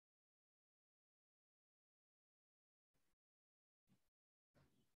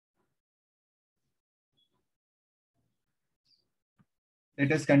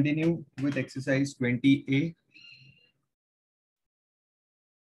Let us continue with exercise 20A.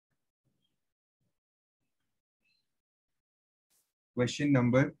 Question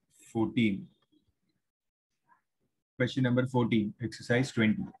number 14. Question number 14, exercise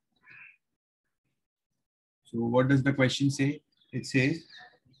 20. So what does the question say? It says,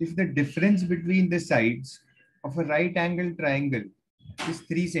 if the difference between the sides of a right angle triangle is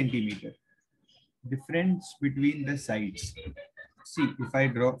 3 centimeter, difference between the sides. See, if I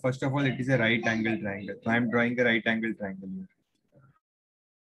draw, first of all, it is a right angle triangle. So I am drawing a right angle triangle here.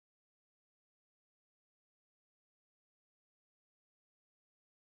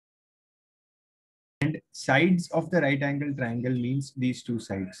 And sides of the right angle triangle means these two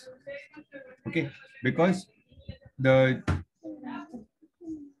sides. Okay, because the,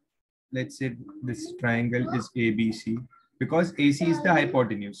 let's say this triangle is ABC, because AC is the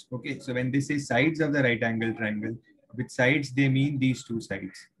hypotenuse. Okay, so when they say sides of the right angle triangle, with sides they mean these two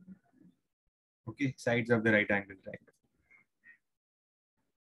sides. Okay, sides of the right angle triangle.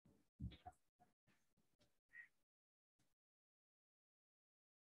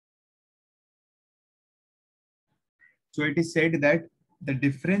 So it is said that the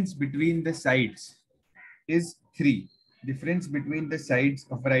difference between the sides is 3. Difference between the sides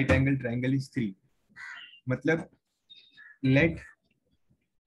of a right angle triangle is 3. Matlab, let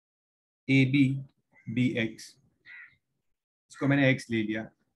AB be x. इसको मैंने x ले लिया.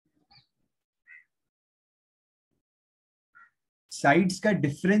 Sides का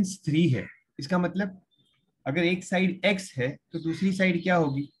difference 3 है. इसका मतलब अगर एक साइड x है तो दूसरी साइड क्या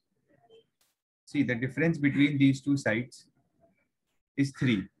होगी? See, the difference between these two sides is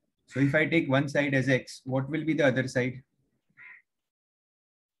 3. So if I take one side as x, what will be the other side?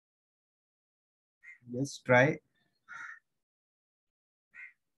 Yes, try.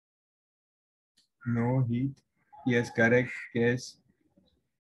 No heat. Yes, correct. Yes.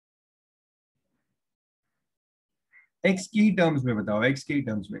 x की ही terms में बताओ, x के ही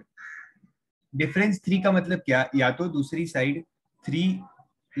terms में. Difference 3 का मतलब क्या? या तो दूसरी साइड 3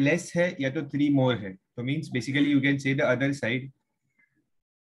 लेस है या तो 3 मोर है. तो means basically you can say the other side.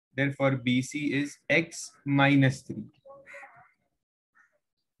 Therefore BC is x minus 3.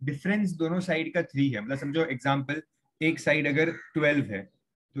 Difference दोनों साइड का 3 है. मतलब समझो एग्जांपल, एक साइड अगर 12 है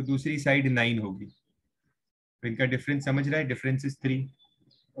तो दूसरी साइड 9 होगी. तो इनका डिफरेंस समझ रहा है? Difference is 3.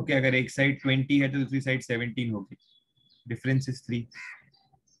 ओके, अगर एक साइड 20 है तो दूसरी साइड 17 होगी. Difference is 3.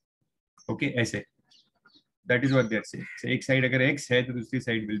 ओके, ऐसे. That is what they are saying. सो एक साइड अगर x है तो दूसरी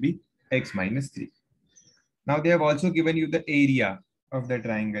side will be x minus 3. Now they have also given you the area of the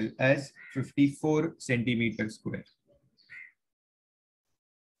triangle as 54 centimeter square.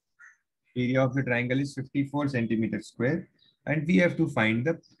 Area of the triangle is 54 centimeter square and we have to find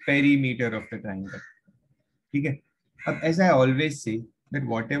the perimeter of the triangle. ठीक है. अब as I always say that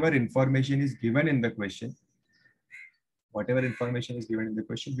whatever information is given in the question,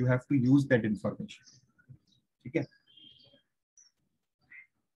 you have to use that information. ठीक है.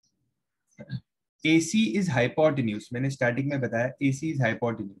 AC is hypotenuse. मैंने starting में बताया AC is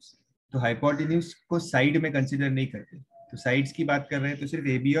hypotenuse. तो hypotenuse को साइड में कंसिडर नहीं करते. तो साइड्स की बात कर रहे हैं तो सिर्फ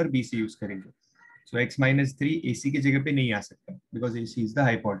AB और BC यूज करेंगे. So x minus 3 AC की जगह पे नहीं आ सकता because AC is the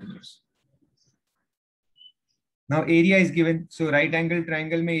hypotenuse. Now area is given. So right angle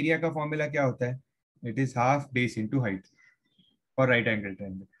triangle में area का फॉर्मूला क्या होता है? It is half base into height for right angle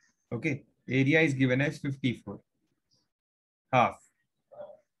triangle. Okay, area is given as 54. Half.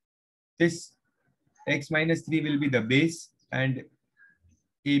 This x minus 3 will be the base and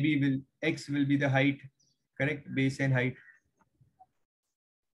AB will, x will be the height. Correct? Base and height.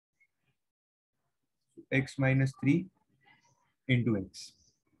 X minus 3 into x.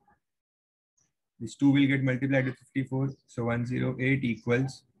 This 2 will get multiplied with 54. So 108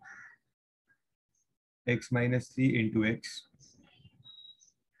 equals x minus 3 into x.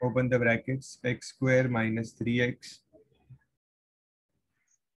 Open the brackets. X square minus 3x.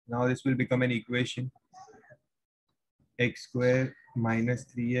 Now this will become an equation. X square minus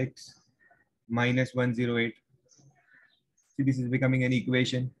 3x minus 108. See, this is becoming an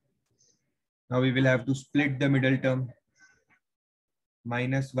equation. Now we will have to split the middle term.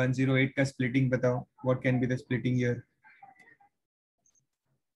 Minus 108 का splitting बताओ. What can be the splitting here?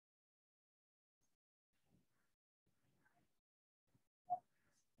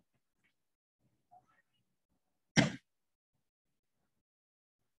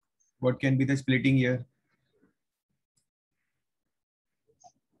 What can be the splitting here?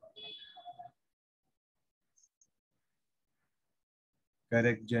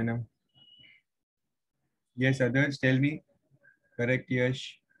 Correct, Janam. Yes, others, tell me. Correct,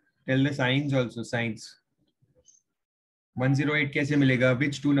 Yash. Tell the signs also, signs. 108 कैसे मिलेगा?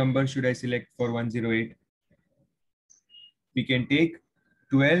 Which two numbers should I select for 108? We can take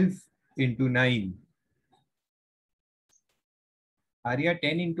 12 into 9. Arya,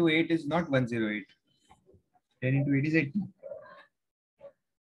 10 into 8 is not 108. 10 into 8 is 80.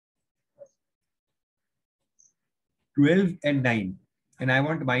 12 and 9. And I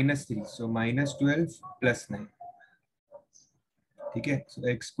want minus 3. So minus 12 plus 9. Okay. So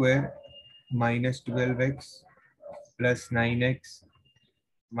x square minus 12x plus 9x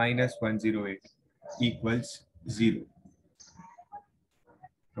minus 108 equals 0.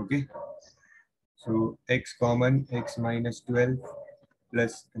 Okay. So x common, x minus 12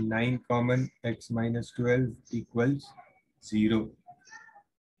 plus 9 common, x minus 12 equals 0.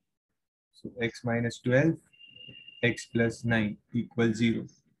 So x minus 12, x plus 9 equals 0.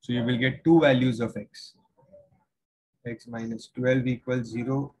 So you will get two values of x. X minus 12 equals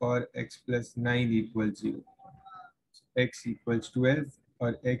 0 or x plus 9 equals 0. X equals 12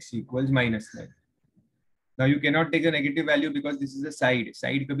 or x equals minus 9. Now you cannot take a negative value because this is a side.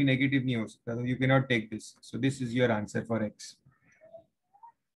 Side could be negative nahi ho sakta, so you cannot take this. So this is your answer for x.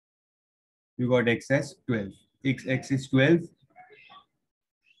 You got x as 12. X is 12.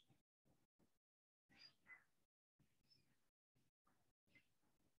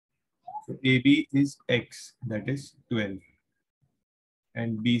 So AB is x, that is 12.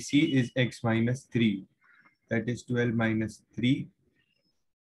 And BC is x minus 3, that is 12 minus 3,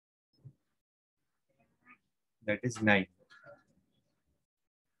 that is 9.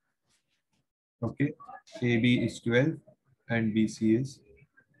 Okay, AB is 12 and BC is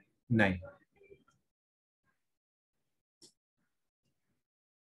 9.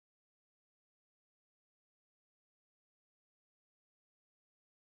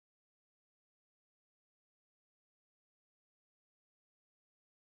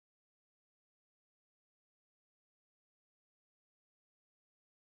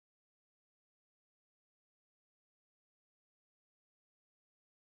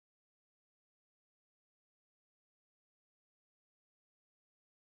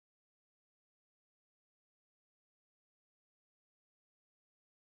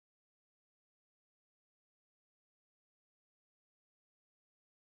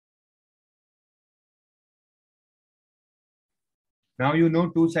 Now you know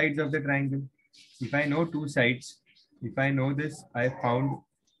two sides of the triangle. If I know two sides, if I know this, I found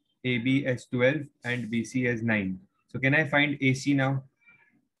AB as 12 and BC as 9. So can I find AC now?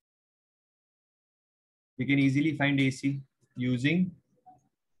 We can easily find AC using,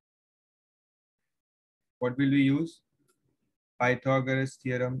 what will we use? Pythagoras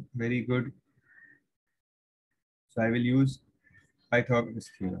theorem. Very good. So I will use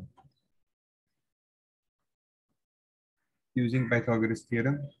Pythagoras theorem. Using Pythagoras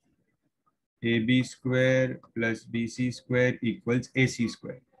theorem, AB square plus BC square equals AC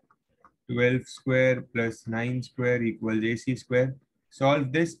square. 12 square plus 9 square equals AC square.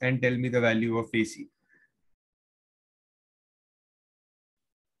 Solve this and tell me the value of AC.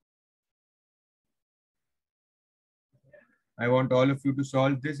 I want all of you to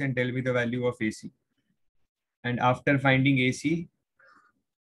solve this and tell me the value of AC. And after finding AC,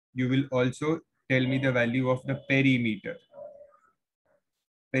 you will also tell me the value of the perimeter.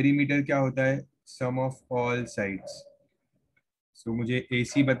 Perimeter क्या होता है? Sum of all sides. So मुझे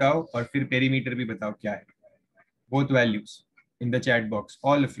AC बताओ और फिर perimeter भी बताओ क्या है. Both values in the chat box,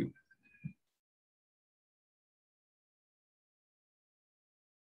 all of you.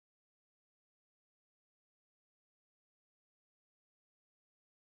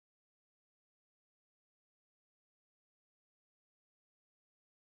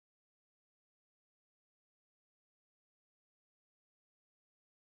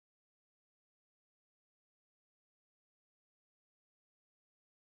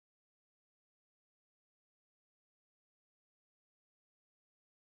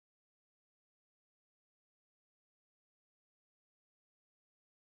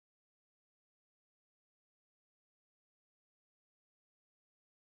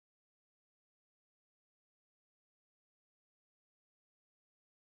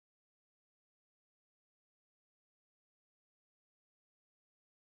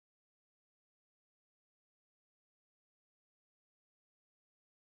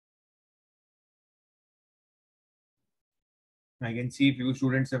 I can see few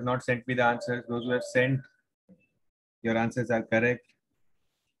students have not sent me the answers. Those who have sent, your answers are correct.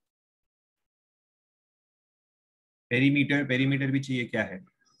 Perimeter भी चाहिए क्या है?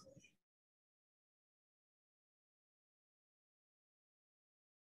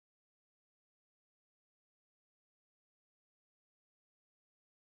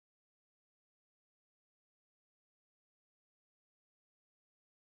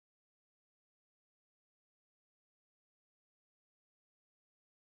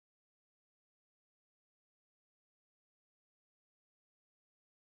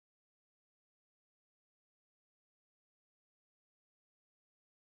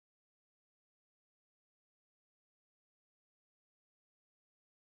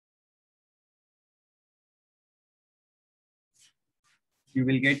 you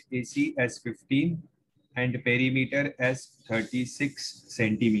will get AC as 15 and perimeter as 36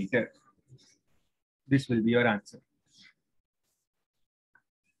 centimeter. This will be your answer.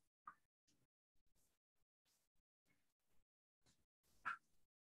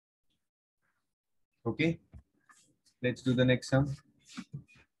 Okay, let's do the next sum.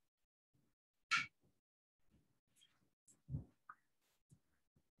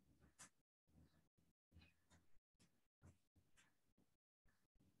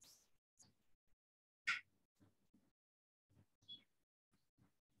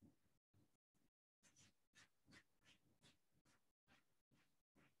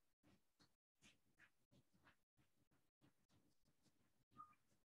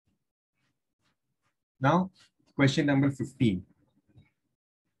 Now, question number 15.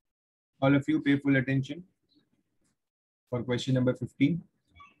 All of you pay full attention for question number 15.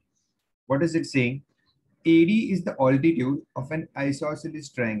 What is it saying? AD is the altitude of an isosceles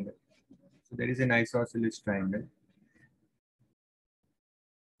triangle. So there is an isosceles triangle.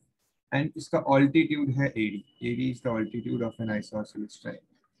 And इसका altitude है AD. AD is the altitude of an isosceles triangle.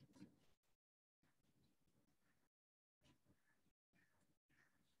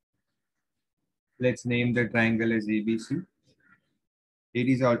 Let's name the triangle as ABC. AD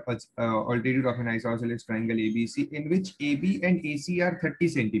is altitude of an isosceles triangle ABC, in which AB and AC are 30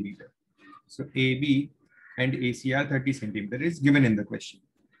 centimeter. So AB and AC are 30 centimeter is given in the question.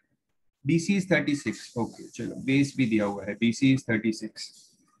 BC is 36. Okay, चलो base भी दिया हुआ है. BC is 36.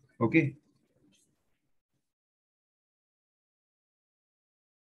 Okay.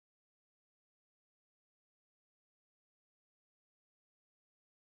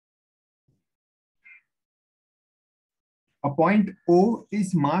 A point O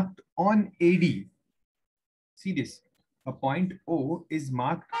is marked on AD. See this. A point O is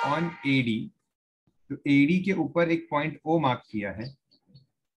marked on AD. तो AD के ऊपर एक point O mark किया है.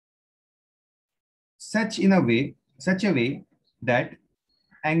 Such a way that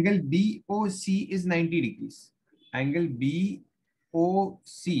angle BOC is 90 degrees. Angle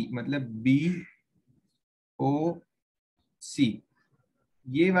BOC मतलब BOC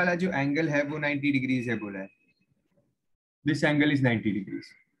ये वाला जो एंगल है वो 90 डिग्रीज है बोला है. This angle is 90 degrees.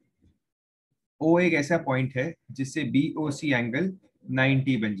 O एक ऐसा पॉइंट है जिससे BOC एंगल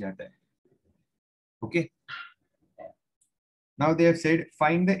 90 बन जाता है. Okay. Now they have said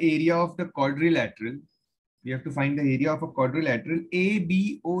find the area of the quadrilateral. We have to find the area of a quadrilateral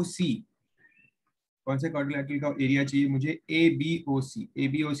ABOC. कौन से quadrilateral का एरिया चाहिए मुझे? ABOC.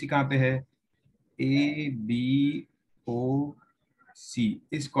 ABOC कहाँ पे है? ABOC.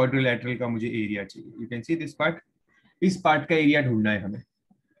 इस quadrilateral का मुझे एरिया चाहिए. You can see this part. इस पार्ट का एरिया ढूंढना है हमें.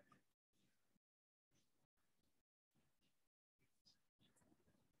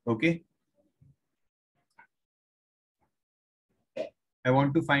 Okay. I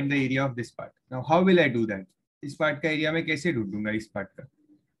want to find the area of this part. Now, how will I do that? इस पार्ट का एरिया मैं कैसे ढूंढूंगा इस पार्ट का?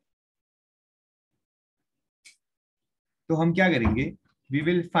 तो हम क्या करेंगे? We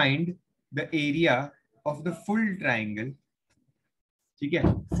will find the area of the full triangle. ठीक है,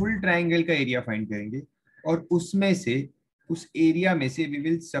 फुल ट्राइंगल का एरिया फाइंड करेंगे और उसमें से उस एरिया में से we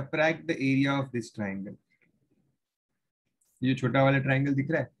will subtract the area of this triangle. ये जो छोटा वाला ट्राइंगल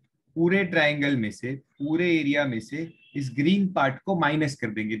दिख रहा है, पूरे ट्राइंगल में से, पूरे एरिया में से इस ग्रीन पार्ट को माइनस कर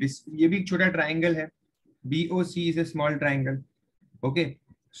देंगे. दिस ये भी एक छोटा ट्राइंगल है. BOC is a small triangle. Okay,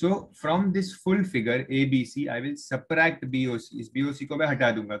 so from this full figure ABC I will subtract BOC. इस BOC को मैं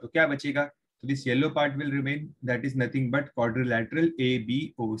हटा दूंगा तो क्या बचेगा? So this yellow part will remain, that is nothing but quadrilateral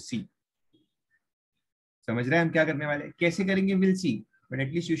ABOC. समझ रहे हैं हम क्या करने वाले हैं? कैसे करेंगे we'll see, but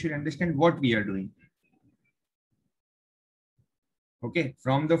at least you should understand what we are doing. Okay,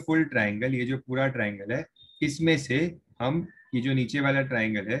 from the full triangle, ये जो पूरा ट्राइंगल है इसमें से हम ये जो नीचे वाला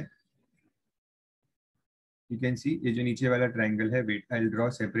ट्राइंगल है, यू कैन सी ये जो नीचे वाला ट्राइंगल है, wait I will draw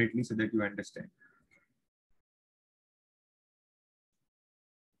separately so that you understand.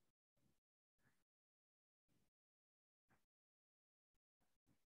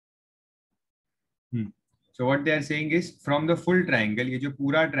 So what they are saying is from the full triangle, ये जो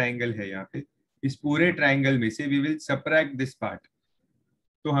पूरा ट्राइंगल है यहाँ पे, इस पूरे ट्राइंगल में से we will subtract this part,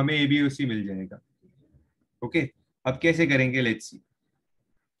 तो हमें ABOC मिल जाएगा. ओके, अब कैसे करेंगे? Let's see.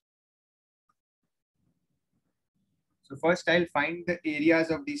 So first I will find the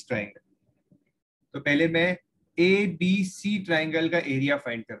areas of this triangle. तो पहले मैं ABC ट्राइंगल का एरिया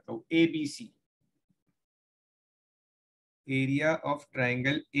फाइंड करता हूँ. ABC, area of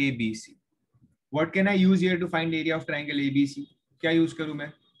triangle ABC. What can I use here to find area of triangle ABC? क्या use करूं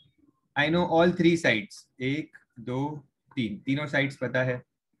मैं? I know all three sides. 1 2 3, तीनों साइड्स पता है.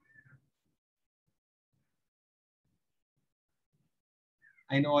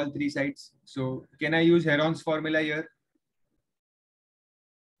 I know all three sides. So can I use Heron's formula here?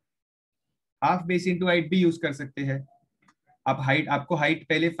 Half base into height भी use कर सकते हैं आप. हाइट आपको हाइट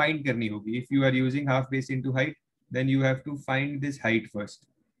पहले फाइंड करनी होगी. If you are using half base into height then you have to find this height first.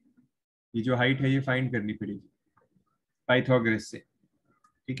 ये जो हाइट है ये फाइंड करनी पड़ेगी पाइथागोरस से.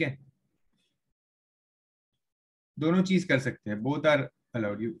 ठीक है, दोनों चीज कर सकते हैं. Both are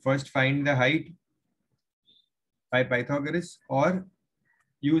allowed. You first find the height by Pythagoras और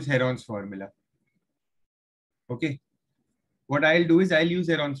use Heron's formula. Okay, what I'll do is I'll use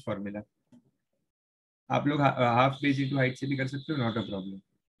Heron's formula. आप लोग हाफ बेस इंटू हाइट से भी कर सकते हो, not a problem.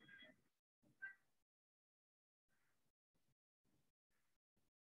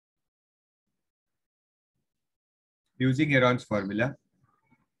 Using Heron's formula,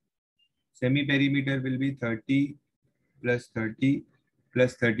 semi perimeter will be 30 plus 30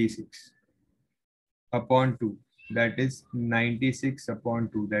 plus 36 upon 2, that is 96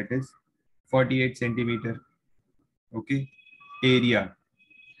 upon 2, that is 48 centimeter. Okay, area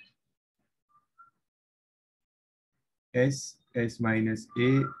S, S minus A,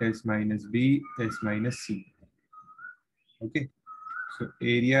 S minus B, S minus C. Okay, so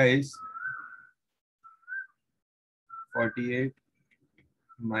area is 48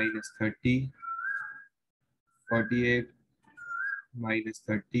 minus 30, 48 minus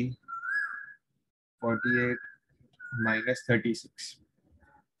 30, 48 minus 36.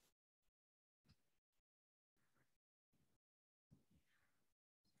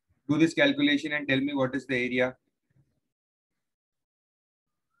 Do this calculation and tell me what is the area.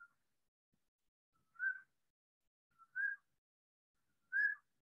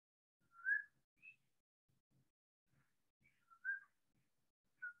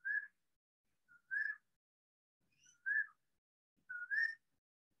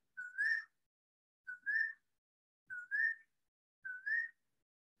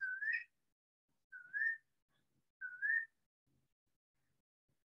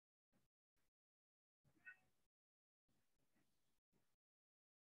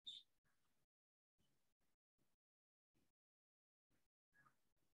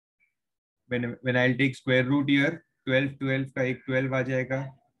 When I'll take square root here, 12 12 का एक 12 आ जाएगा,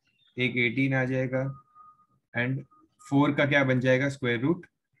 एक 18 आ जाएगा, and 4 का क्या बन जाएगा, square root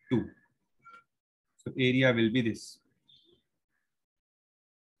 2. So area will be this.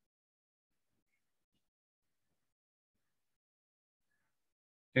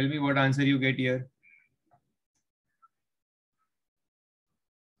 Tell me what answer you get here.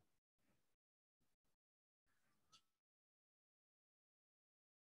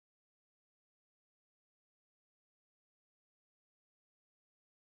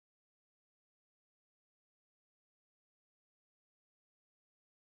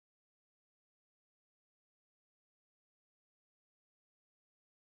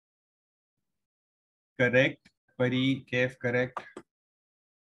 Correct. Pari, Kef, correct.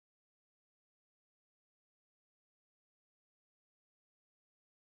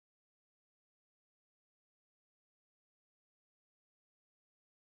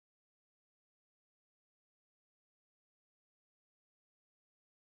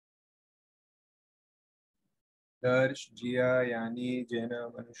 Darsh, Jia, Yani, Jena,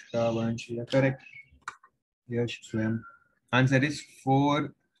 Manushka, Vanshia, correct. Yash, Swam. Answer is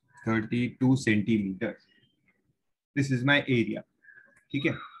 432 centimeters. This is my area. ठीक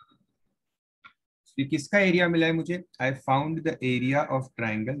है, तो किसका area मिला है मुझे? I found the area of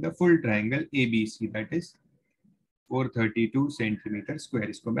triangle, the full triangle ABC, that is 432 centimetre square.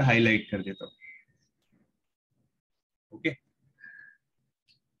 इसको मैं highlight कर देता हूँ. ओके,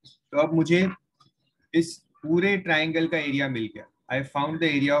 तो अब मुझे इस पूरे ट्राइंगल का एरिया मिल गया. I found the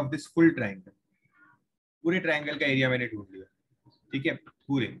area of this full triangle. पूरे ट्राइंगल का एरिया मैंने ढूंढ लिया. ठीक है,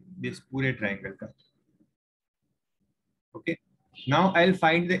 पूरे ट्राइंगल का. Okay, now I will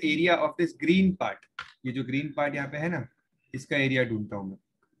find the area of this green part. ये जो ग्रीन पार्ट यहाँ पे है ना, इसका एरिया ढूंढता हूँ मैं.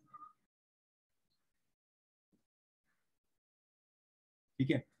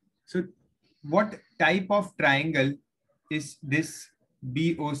 ठीक है, so what type of triangle is this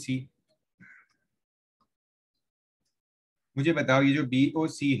BOC? मुझे बताओ, ये जो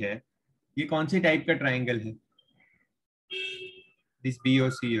BOC है ये कौन से टाइप का ट्राइंगल है? This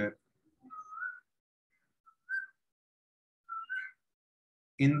BOC here,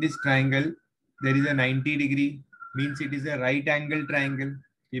 in this triangle there is a 90 degree, means it is a right angle triangle.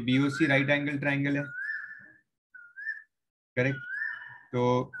 ये BOC right angle triangle है. Correct. तो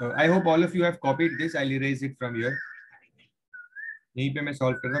I hope all of you have copied this. I'll erase it from here. यहीं पे मैं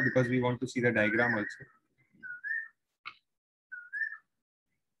solve कर रहा हूँ because we want to see the diagram also.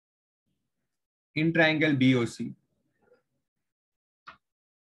 In triangle BOC,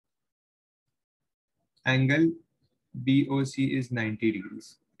 angle BOC is 90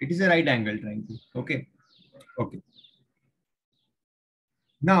 degrees. It is a right angle triangle. Okay. Okay.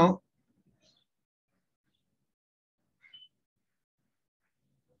 Now,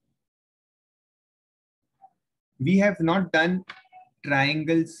 we have not done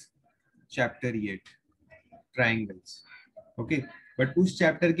triangles chapter yet. Triangles. Okay. But उस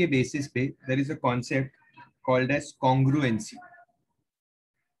chapter के basis पे there is a concept called as congruency.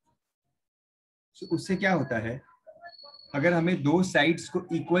 So उससे क्या होता है, अगर हमें दो साइड्स को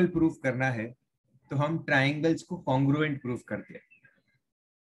इक्वल प्रूफ करना है तो हम ट्राइंगल्स को कॉन्ग्रुएंट प्रूफ करते हैं.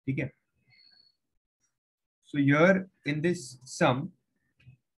 ठीक है. So here in this some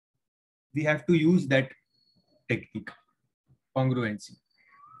we have to use that technique congruency.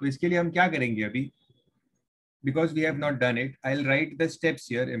 तो इसके लिए हम क्या करेंगे अभी, because we have not done it, I will write the steps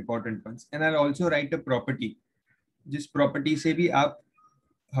here, important ones, and I will also right a property, जिस property से भी आप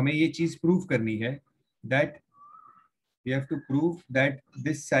हमें ये चीज प्रूव करनी है that we have to prove that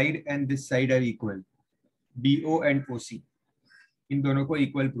this side and this side are equal. BO and OC इन दोनों को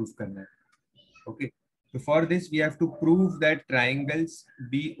equal proof करना है. Okay. So for this we have to prove that triangles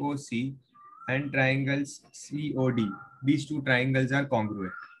BOC and triangles COD, these two triangles are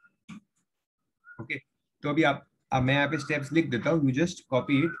congruent. Okay. तो अभी आप मैं यहाँ पे steps लिख देता हूँ. You just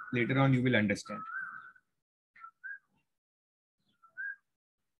copy it. Later on you will understand.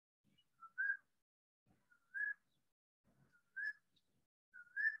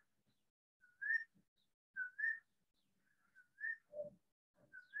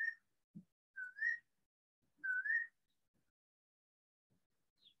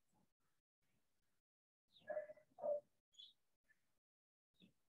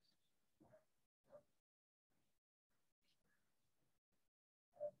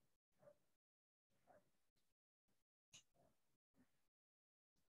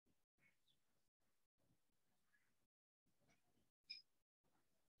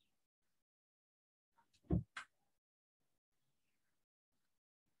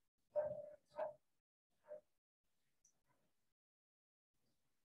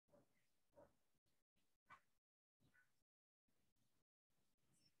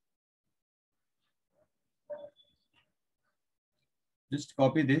 Just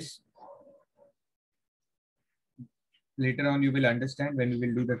copy this. Later on you will understand when we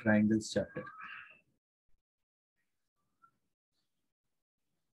will do the triangles chapter.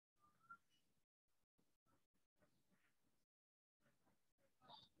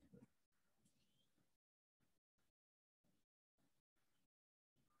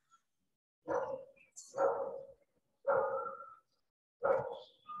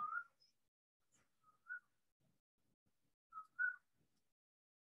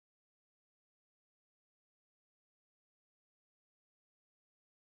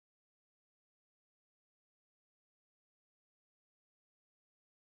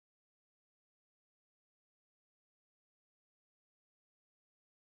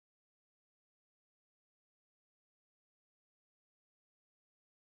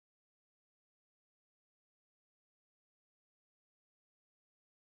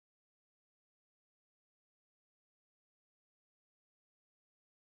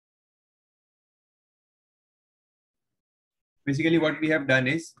 Basically what we have done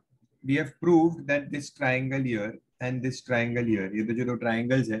is we have proved that this triangle here and this triangle here, ये तो जो दो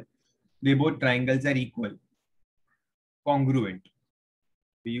triangles है, they both triangles are equal, congruent.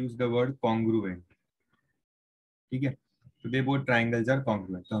 We use the word congruent. ठीक है. So they both triangles are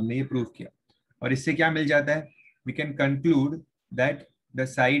congruent. तो हमने ये prove किया. और इससे क्या मिल जाता है? We can conclude that the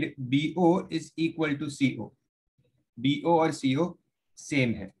side BO is equal to CO. BO और CO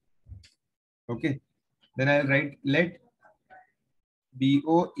same है. Okay. Then I'll write let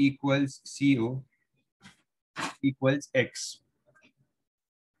BO equals CO equals X.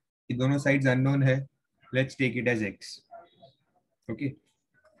 ये दोनों साइड्स अननोन है. Let's take it as X. Okay.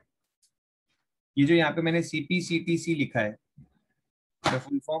 ये जो यहाँ पे मैंने CPCTC लिखा है, the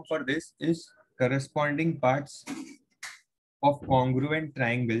full form for this is corresponding parts of congruent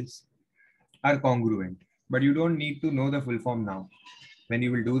triangles are congruent. But you don't need to know the full form now. When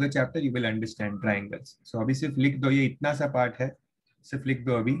you will do the chapter, you will understand triangles. So अभी सिर्फ लिख दो, ये इतना सा part है, सिर्फ लिख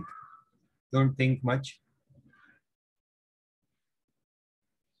दो अभी. Don't think much.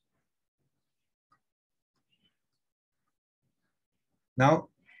 Now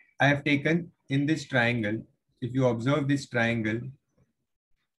I have taken in this triangle, if you observe this triangle,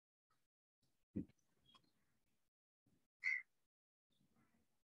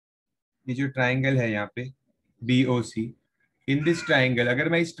 ये जो ट्राइंगल है यहाँ पे BOC, इन दिस ट्राइंगल, अगर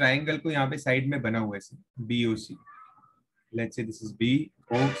मैं इस ट्राइंगल को यहाँ पे साइड में बना हुआ है BOC, let's say this is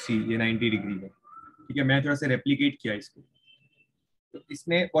BOC, ये 90 डिग्री है. ठीक है, मैं थोड़ा सा रेप्लिकेट किया इसको। तो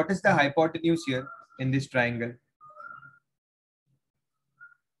इसमें what is the hypotenuse here in this triangle?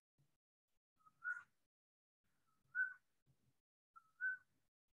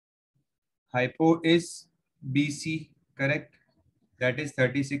 Hypo is BC, correct? That is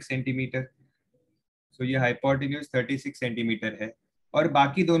 36 centimetre. सो ये हाइपोटेन्यूज 36 सेंटीमीटर है और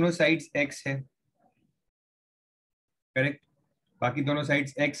बाकी दोनों साइड्स x है, करेक्ट? बाकी दोनों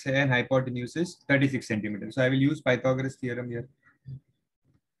साइड्स x है and hypotenuse is 36 centimetre. So I will use Pythagoras theorem here.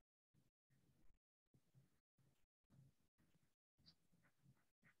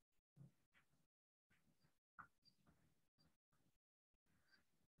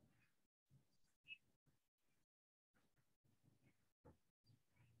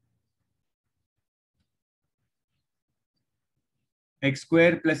 x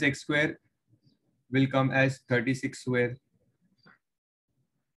square plus x square will come as 36 square.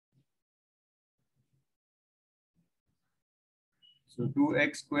 So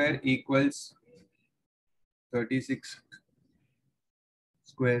 2x square equals 36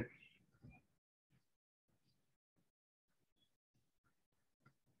 square.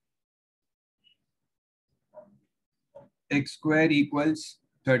 X square equals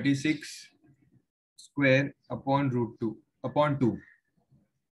 36 square upon root 2 upon 2.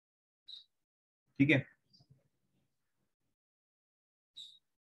 ठीक है?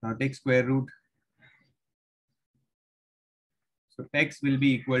 Now take square root. So x will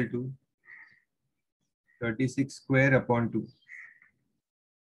be equal to 36 square upon 2.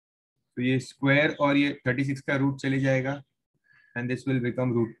 तो ये square और ये 36 का root चले जाएगा and this will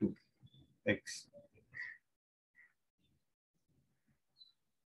become root 2 x.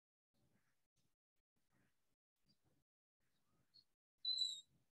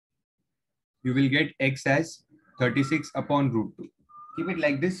 You will get x as 36 upon root 2. Keep it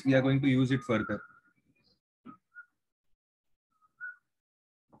like this. We are going to use it further.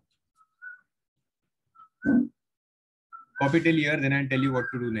 Copy till here, then I'll tell you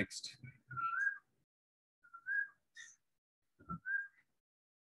what to do next.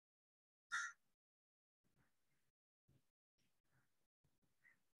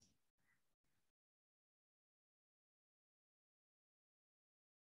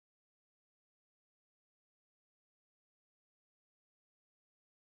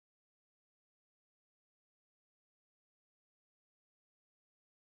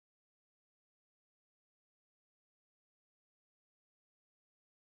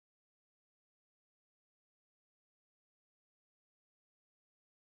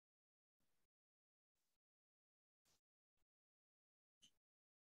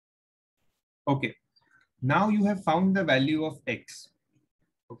 Okay. Now you have found the value of x.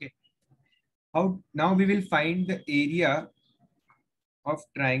 Okay. How now we will find the area of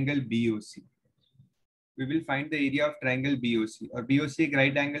triangle BOC. We will find the area of triangle BOC. और BOC एक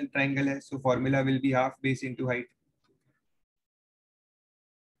right angle triangle है, so formula will be half base into height.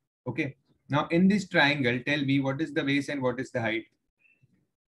 Okay. Now in this triangle, tell me what is the base and what is the height.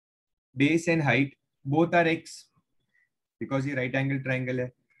 Base and height both are x because ये right angle triangle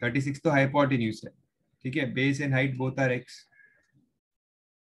है. 36 तो hypotenuse है, ठीक है? Base and height both are x.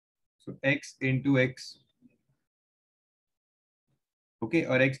 So x into x. Okay,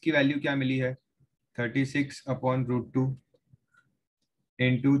 और x की value क्या मिली है? 36 upon root 2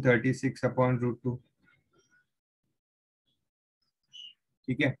 into 36 upon root 2.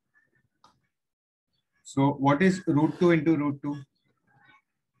 ठीक है? So what is root 2 into root 2?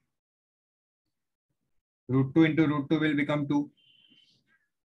 Root 2 into root 2 will become 2.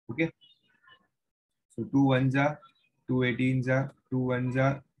 Okay. So 2 1s are 2 18s are 2 1s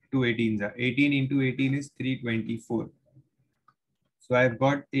are 2 18s are 18 into 18 is 324. So I've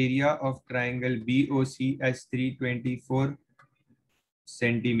got area of triangle BOC as 324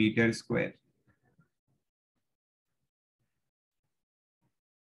 centimeter square.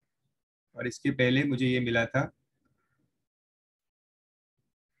 और इसके पहले मुझे ये मिला था,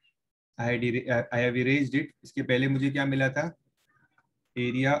 I have erased it. इसके पहले मुझे क्या मिला था?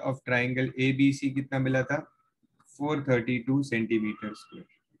 एरिया ऑफ ट्राइंगल ABC कितना मिला था? 432 सेंटीमीटर स्क्वायर.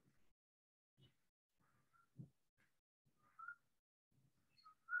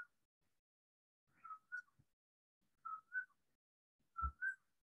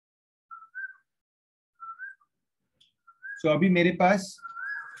 सो अभी मेरे पास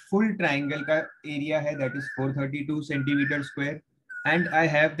फुल ट्राइंगल का एरिया है, that is 432 centimetre square, and I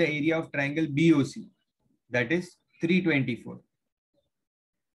have the area of triangle BOC that is 324.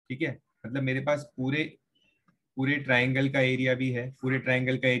 ठीक है, मतलब मेरे पास पूरे पूरे ट्राइंगल का एरिया भी है, पूरे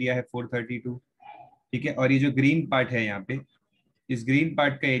ट्राइंगल का एरिया है 432. ठीक है, और ये जो ग्रीन पार्ट है यहाँ पे, इस ग्रीन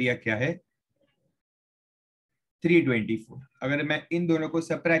पार्ट का एरिया क्या है? 324. अगर मैं इन दोनों को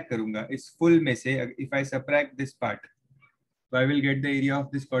सब्ट्रैक्ट करूंगा इस फुल में से, if I subtract this part, so I will get the area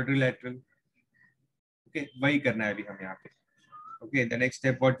of this quadrilateral. Okay, वही करना है अभी हम यहाँ पे. Okay, the next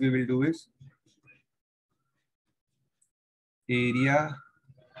step what we will do is area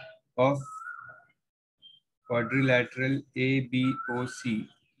of quadrilateral ABOC.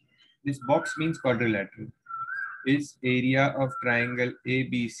 This box means quadrilateral. Is area of triangle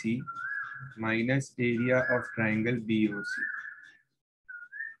ABC minus area of triangle BOC.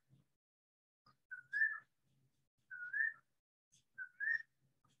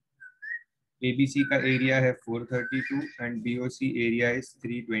 ABC का area है 432 and BOC area is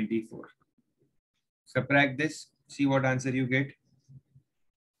 324. Subtract this, see what answer you get.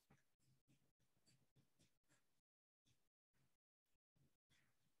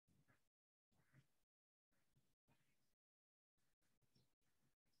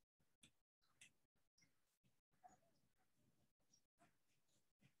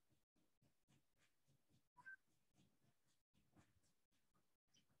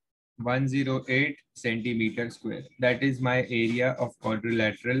 (108 centimeter square). That is my area of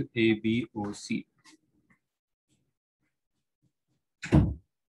quadrilateral ABOC.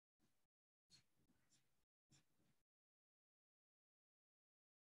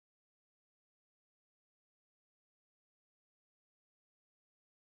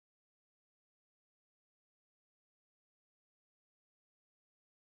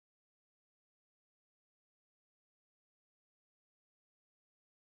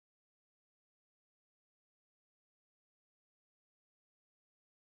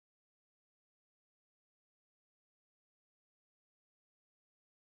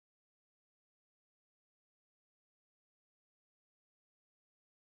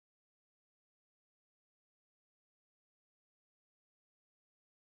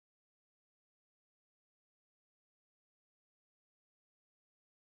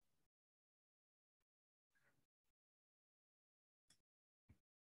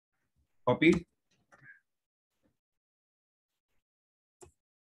 Copied?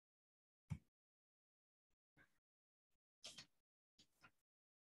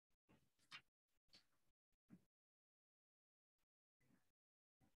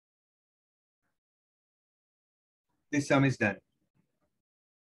 This sum is done.